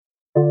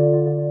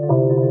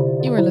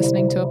You are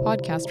listening to a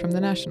podcast from The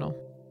National.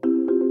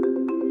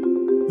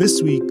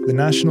 This week, The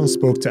National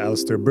spoke to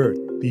Alistair Burt,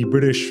 the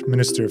British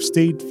Minister of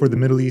State for the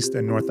Middle East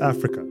and North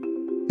Africa.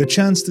 The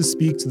chance to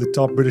speak to the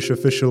top British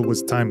official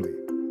was timely.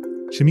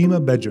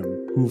 Shemima Begum,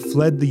 who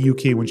fled the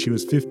UK when she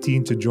was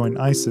 15 to join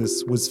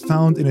ISIS, was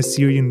found in a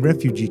Syrian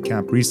refugee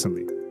camp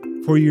recently.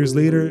 4 years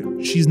later,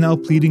 she's now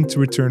pleading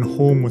to return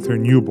home with her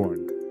newborn.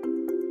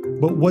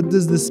 But what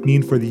does this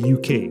mean for the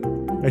UK?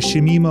 As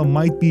Shemima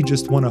might be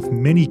just one of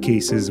many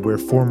cases where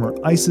former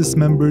ISIS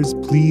members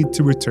plead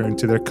to return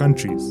to their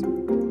countries.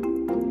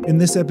 In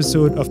this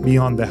episode of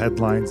Beyond the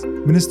Headlines,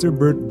 Minister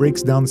Burt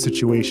breaks down the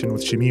situation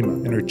with Shemima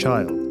and her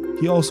child.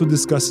 He also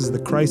discusses the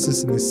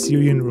crisis in the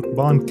Syrian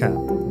Rukban camp,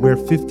 where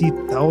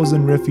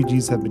 50,000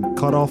 refugees have been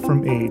cut off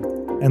from aid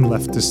and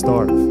left to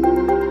starve.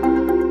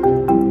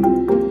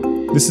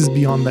 This is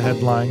Beyond the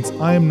Headlines.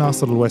 I am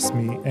Nasser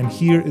Al-Wasmi, and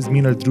here is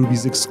Mina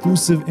Al-Droubi's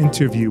exclusive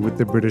interview with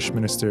the British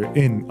minister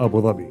in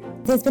Abu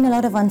Dhabi. There's been a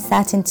lot of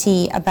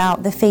uncertainty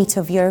about the fate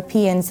of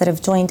Europeans that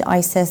have joined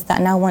ISIS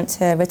that now want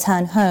to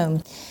return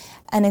home.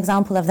 An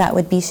example of that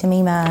would be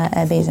Shemima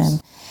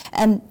Begum.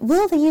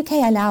 Will the UK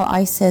allow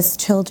ISIS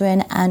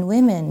children and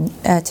women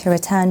to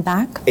return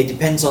back? It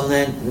depends on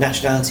their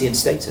nationality and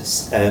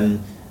status.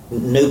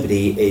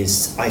 Nobody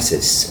is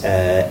ISIS.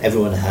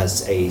 Everyone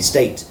has a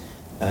state.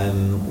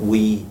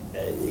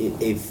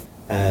 If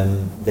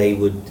they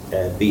would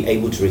be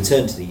able to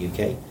return to the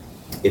UK,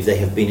 if they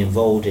have been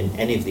involved in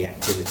any of the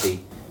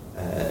activity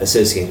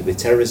associated with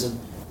terrorism,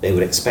 they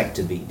would expect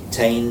to be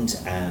detained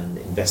and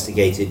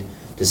investigated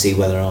to see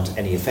whether or not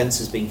any offence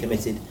has been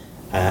committed,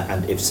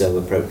 and if so,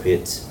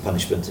 appropriate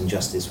punishment and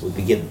justice would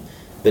be given.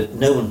 But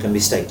no one can be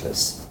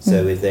stateless.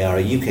 So if they are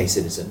a UK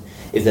citizen,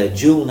 if they're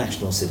dual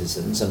national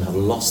citizens and have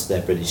lost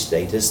their British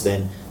status,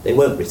 then they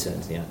won't return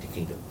to the United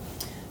Kingdom.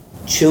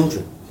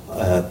 Children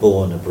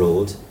born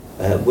abroad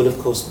will of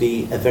course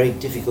be a very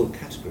difficult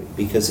category,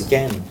 because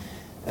again,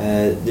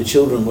 the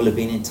children will have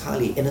been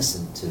entirely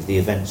innocent of the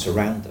events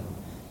around them.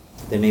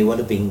 They may well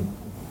have been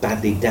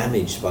badly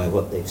damaged by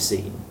what they've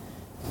seen,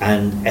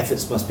 and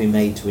efforts must be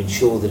made to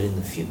ensure that in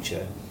the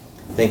future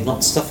they've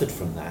not suffered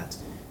from that.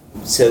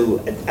 So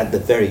at the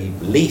very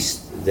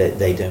least that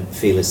they don't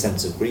feel a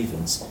sense of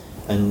grievance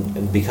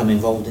and become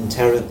involved in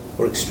terror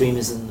or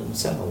extremism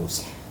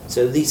themselves.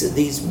 So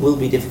these will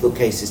be difficult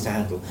cases to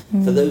handle.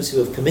 For those who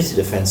have committed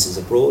offences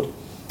abroad,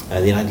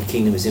 the United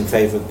Kingdom is in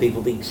favour of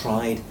people being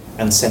tried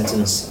and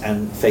sentenced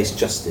and face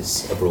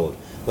justice abroad.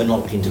 We're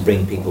not looking to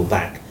bring people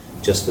back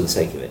just for the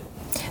sake of it.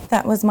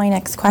 That was my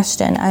next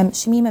question.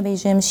 Shemima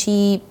Begum,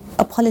 she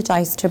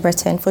apologised to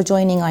Britain for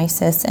joining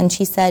ISIS, and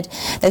she said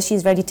that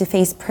she's ready to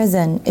face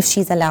prison if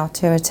she's allowed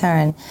to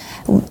return.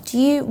 As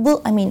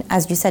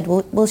you said,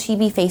 will she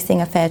be facing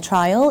a fair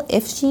trial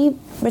if she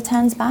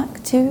returns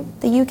back to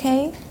the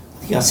UK?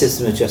 I think our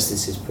system of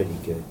justice is pretty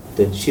good.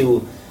 That she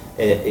will,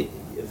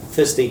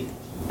 firstly,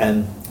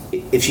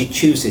 if she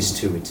chooses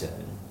to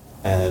return,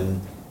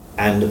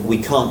 and we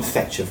can't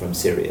fetch her from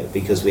Syria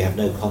because we have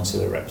no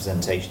consular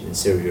representation in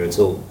Syria at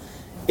all.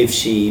 If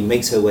she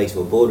makes her way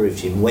to a border, if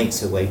she makes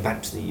her way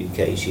back to the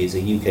UK, she is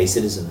a UK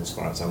citizen as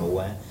far as I'm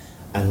aware,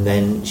 and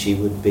then she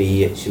would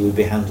be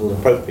handled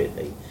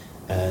appropriately.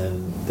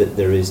 But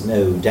there is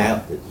no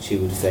doubt that she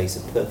would face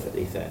a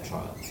perfectly fair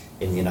trial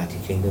in the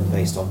United Kingdom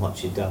based on what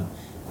she'd done.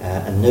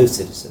 And no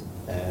citizen,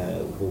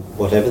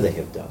 whatever they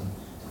have done,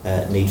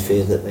 need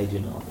fear that they do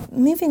not.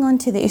 Moving on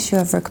to the issue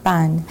of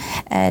Rukban,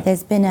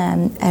 there's been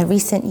a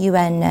recent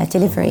UN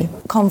delivery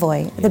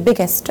convoy, the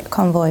biggest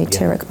convoy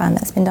to Rukban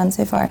that's been done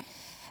so far.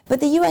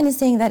 But the UN is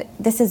saying that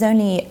this is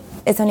only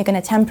going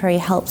to temporarily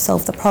help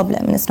solve the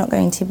problem, and it's not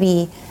going to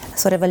be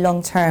sort of a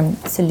long-term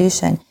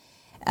solution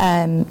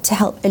to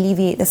help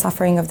alleviate the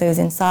suffering of those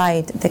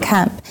inside the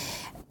camp.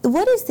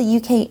 What is the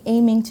UK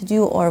aiming to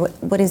do, or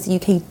what is the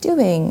UK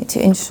doing to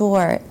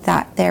ensure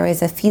that there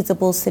is a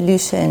feasible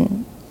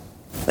solution,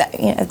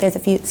 if there's a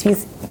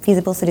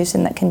feasible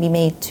solution that can be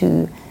made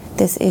to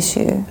this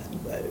issue?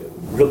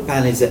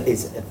 Rukban is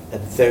a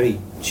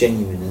very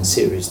genuine and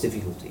serious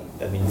difficulty.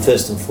 I mean,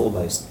 first and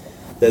foremost,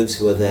 those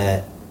who are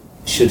there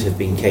should have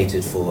been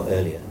catered for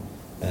earlier.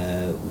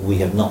 We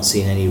have not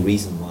seen any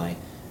reason why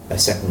a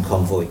second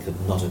convoy could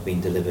not have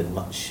been delivered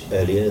much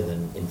earlier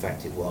than in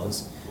fact it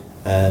was.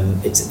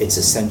 It's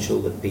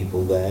essential that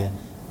people there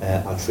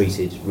are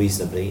treated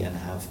reasonably and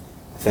have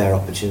a fair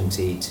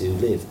opportunity to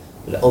live.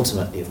 But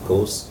ultimately, of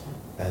course,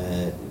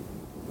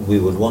 we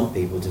would want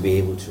people to be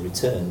able to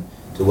return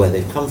to where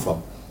they've come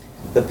from.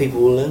 But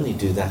people will only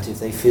do that if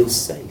they feel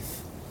safe.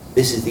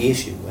 This is the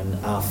issue,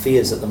 and our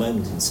fears at the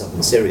moment in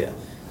southern Syria,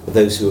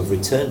 those who have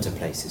returned to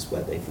places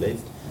where they've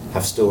lived,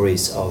 have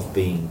stories of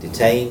being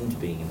detained,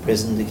 being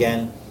imprisoned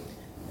again,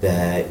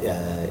 their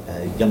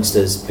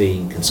youngsters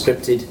being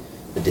conscripted,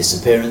 the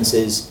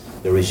disappearances.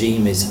 The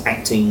regime is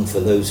acting for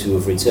those who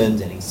have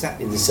returned in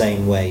exactly the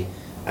same way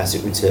as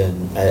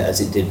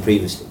it did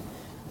previously,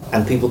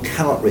 and people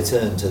cannot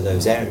return to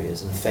those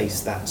areas and face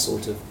that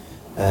sort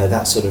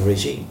of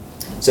regime.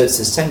 So it's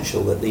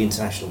essential that the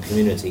international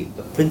community,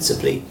 but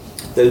principally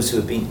those who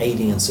have been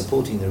aiding and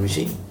supporting the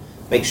regime,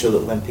 make sure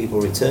that when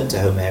people return to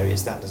home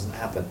areas, that doesn't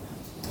happen.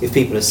 If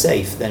people are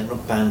safe, then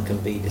Rukban can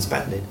be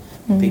disbanded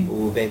and people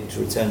will be able to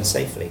return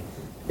safely.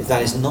 If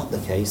that is not the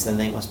case, then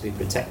they must be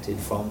protected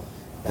from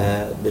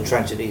the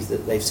tragedies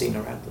that they've seen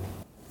around them.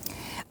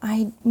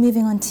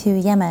 Moving on to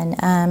Yemen,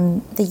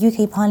 the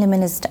UK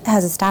Parliament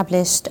has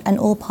established an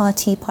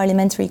all-party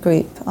parliamentary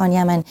group on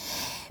Yemen.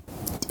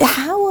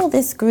 How will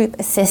this group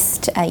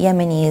assist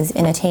Yemenis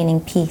in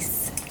attaining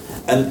peace?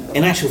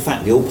 In actual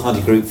fact, the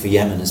all-party group for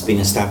Yemen has been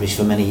established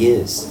for many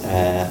years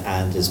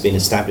and has been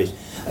established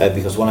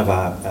because one of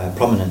our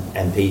prominent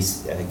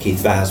MPs, Keith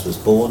Vaz, was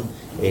born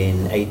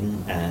in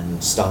Aden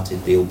and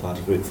started the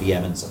all-party group for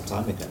Yemen some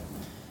time ago.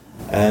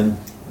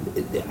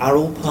 Our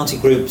all-party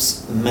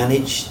groups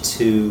manage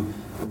to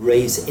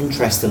raise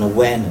interest and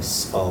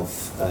awareness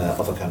of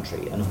a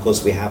country, and of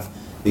course we have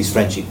these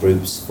friendship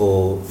groups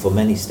for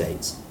many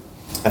states.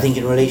 I think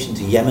in relation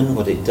to Yemen,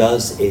 what it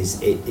does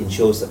is it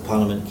ensures that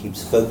Parliament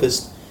keeps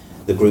focused.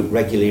 The group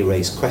regularly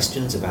raise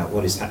questions about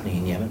what is happening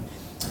in Yemen.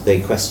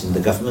 They question the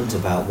government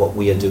about what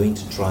we are doing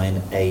to try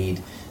and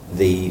aid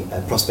the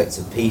prospects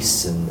of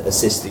peace and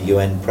assist the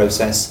UN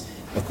process.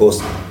 Of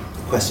course,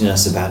 question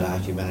us about our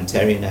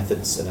humanitarian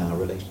efforts and our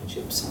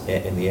relationships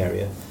in the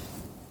area.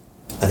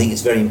 I think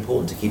it's very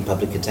important to keep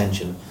public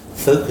attention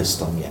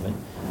focused on Yemen.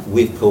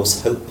 We, of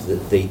course, hope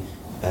that the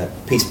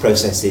peace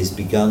process is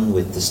begun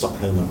with the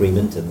Stockholm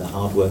Agreement and the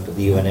hard work of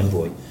the UN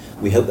envoy.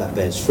 We hope that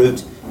bears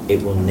fruit.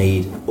 It will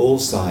need all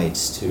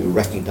sides to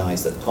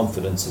recognise that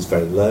confidence is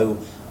very low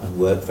and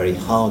work very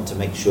hard to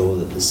make sure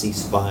that the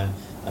ceasefire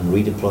and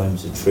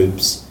redeployment of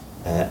troops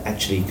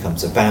actually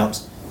comes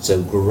about,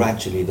 so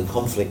gradually the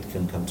conflict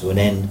can come to an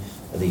end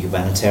and the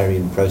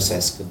humanitarian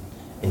process can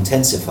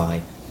intensify,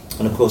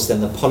 and of course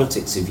then the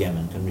politics of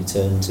Yemen can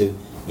return to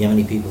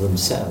Yemeni people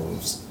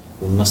themselves,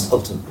 who must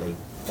ultimately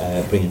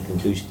bring a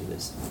conclusion to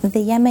this. The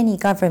Yemeni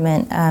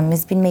government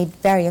has been made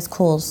various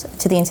calls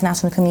to the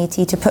international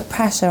community to put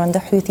pressure on the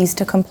Houthis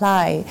to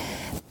comply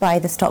by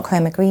the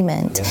Stockholm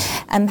Agreement.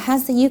 Yes.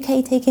 Has the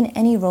UK taken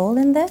any role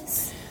in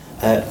this?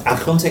 Our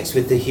contacts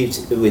with the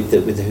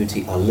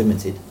Houthi are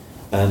limited,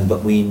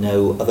 but we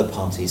know other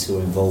parties who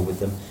are involved with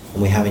them,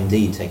 and we have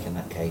indeed taken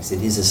that case.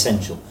 It is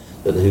essential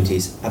that the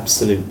Houthis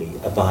absolutely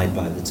abide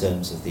by the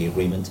terms of the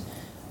agreement,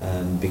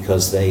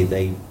 because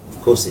they,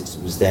 of course, it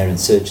was their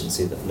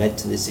insurgency that led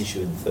to this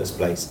issue in the first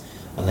place,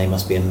 and they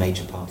must be a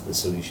major part of the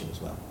solution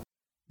as well.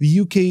 The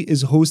UK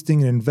is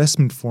hosting an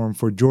investment forum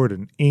for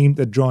Jordan aimed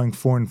at drawing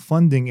foreign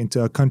funding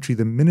into a country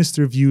the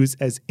minister views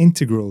as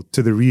integral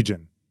to the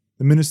region.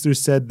 The minister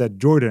said that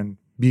Jordan,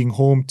 being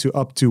home to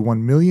up to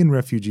 1 million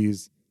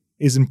refugees,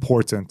 is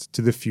important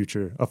to the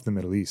future of the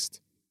Middle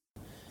East.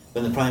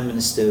 When the Prime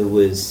Minister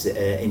was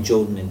in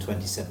Jordan in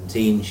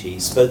 2017, she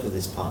spoke of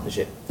this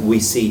partnership. We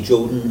see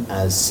Jordan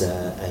as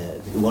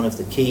one of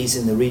the keys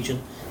in the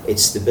region.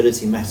 Its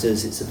stability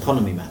matters, its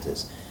economy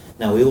matters.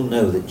 Now, we all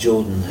know that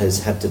Jordan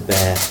has had to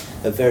bear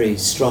a very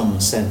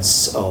strong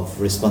sense of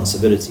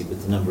responsibility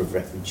with the number of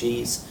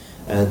refugees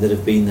that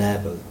have been there,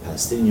 both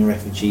Palestinian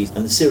refugees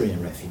and the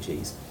Syrian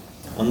refugees.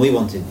 And we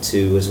wanted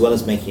to, as well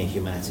as making a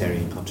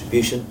humanitarian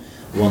contribution,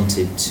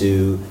 wanted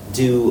to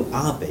do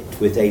our bit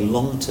with a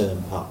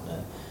long-term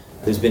partner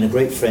who's been a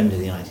great friend of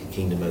the United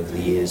Kingdom over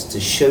the years to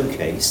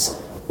showcase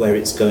where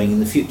it's going in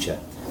the future.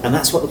 And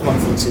that's what the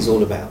conference is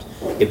all about.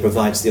 It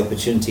provides the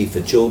opportunity for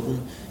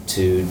Jordan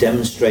to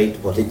demonstrate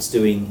what it's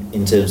doing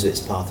in terms of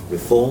its path of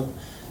reform,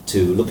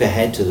 to look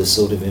ahead to the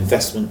sort of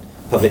investment,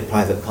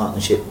 public-private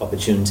partnership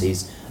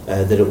opportunities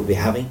that it will be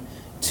having,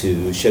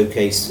 to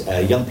showcase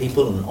young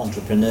people and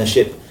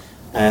entrepreneurship,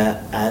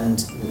 and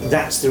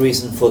that's the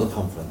reason for the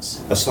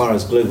conference. As far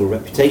as global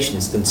reputation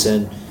is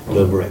concerned,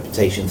 global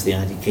reputation for the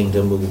United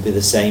Kingdom will be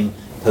the same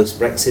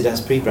post-Brexit as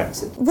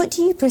pre-Brexit. What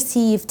do you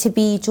perceive to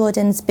be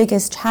Jordan's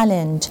biggest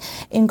challenge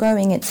in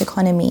growing its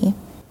economy?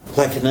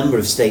 Like a number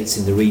of states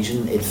in the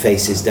region, it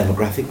faces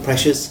demographic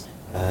pressures.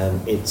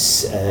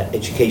 Its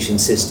education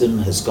system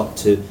has got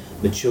to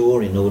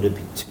mature in order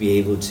to be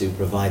able to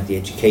provide the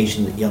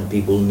education that young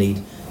people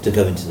need to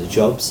go into the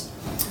jobs.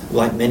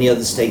 Like many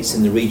other states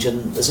in the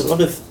region, there's a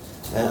lot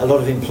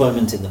of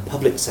employment in the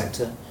public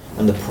sector,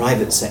 and the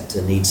private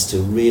sector needs to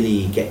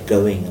really get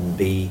going and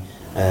be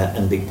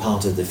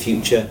part of the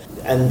future.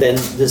 And then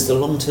there's the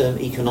long-term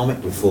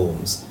economic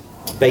reforms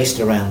based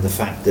around the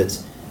fact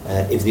that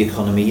if the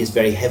economy is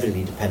very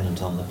heavily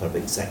dependent on the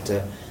public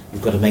sector,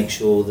 you've got to make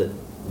sure that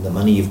the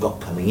money you've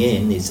got coming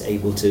in is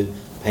able to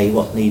pay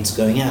what needs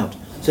going out.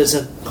 So it's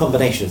a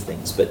combination of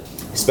things, but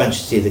His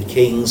Majesty the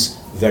King's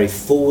very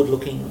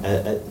forward-looking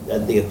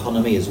at the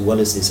economy as well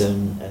as his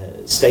own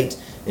state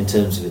in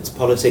terms of its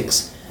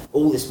politics.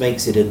 All this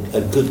makes it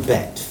a good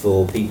bet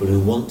for people who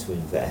want to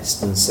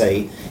invest and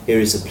say, here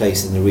is a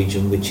place in the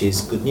region which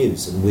is good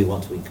news, and we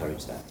want to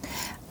encourage that.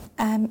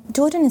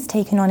 Jordan has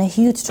taken on a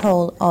huge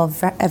toll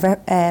of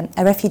a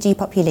refugee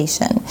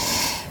population.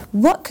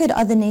 What could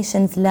other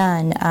nations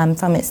learn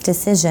from its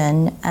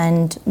decision,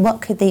 and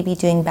what could they be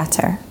doing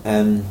better?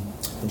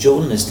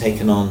 Jordan has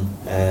taken on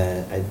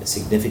a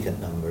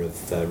significant number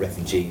of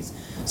refugees,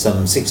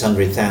 some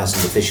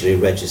 600,000 officially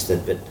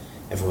registered, but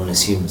everyone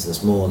assumes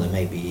there's more, there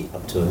may be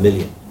up to 1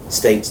 million.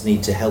 States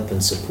need to help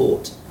and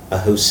support a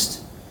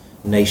host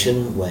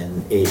nation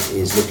when it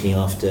is looking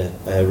after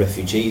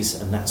refugees,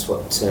 and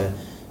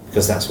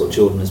because that's what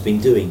Jordan has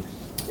been doing.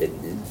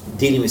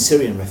 Dealing with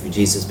Syrian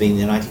refugees has been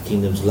the United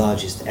Kingdom's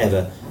largest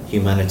ever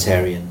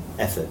humanitarian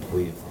effort.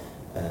 We've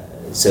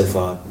so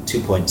far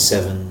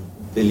 £2.7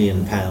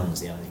 billion the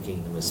United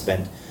Kingdom has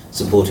spent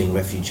supporting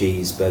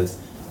refugees, both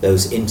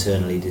those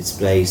internally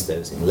displaced,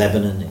 those in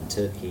Lebanon, in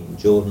Turkey, in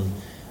Jordan,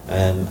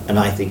 and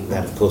I think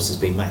that of course has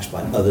been matched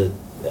by other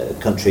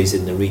countries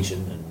in the region,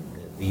 and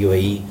the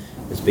UAE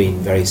has been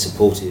very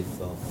supportive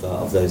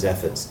of those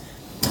efforts.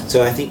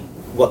 So I think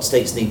what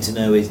states need to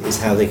know is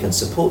how they can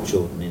support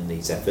Jordan in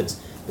these efforts,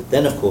 but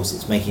then of course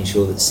it's making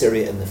sure that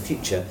Syria in the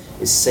future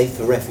is safe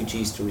for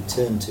refugees to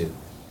return to,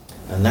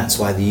 and that's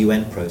why the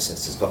UN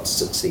process has got to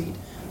succeed,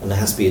 and there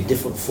has to be a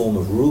different form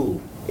of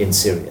rule in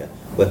Syria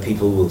where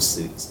people will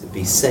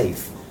be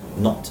safe,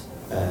 not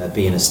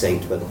be in a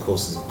state where the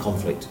causes of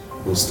conflict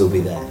will still be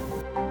there.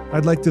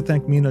 I'd like to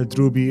thank Mina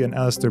Al-Droubi and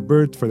Alistair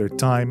Burt for their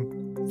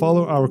time.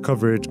 Follow our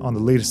coverage on the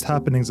latest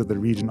happenings of the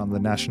region on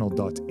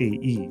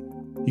thenational.ae.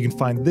 You can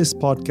find this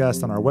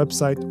podcast on our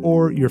website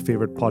or your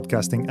favorite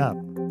podcasting app.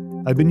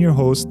 I've been your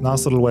host,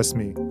 Nasser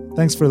Al-Wesmi.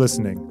 Thanks for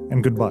listening,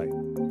 and goodbye.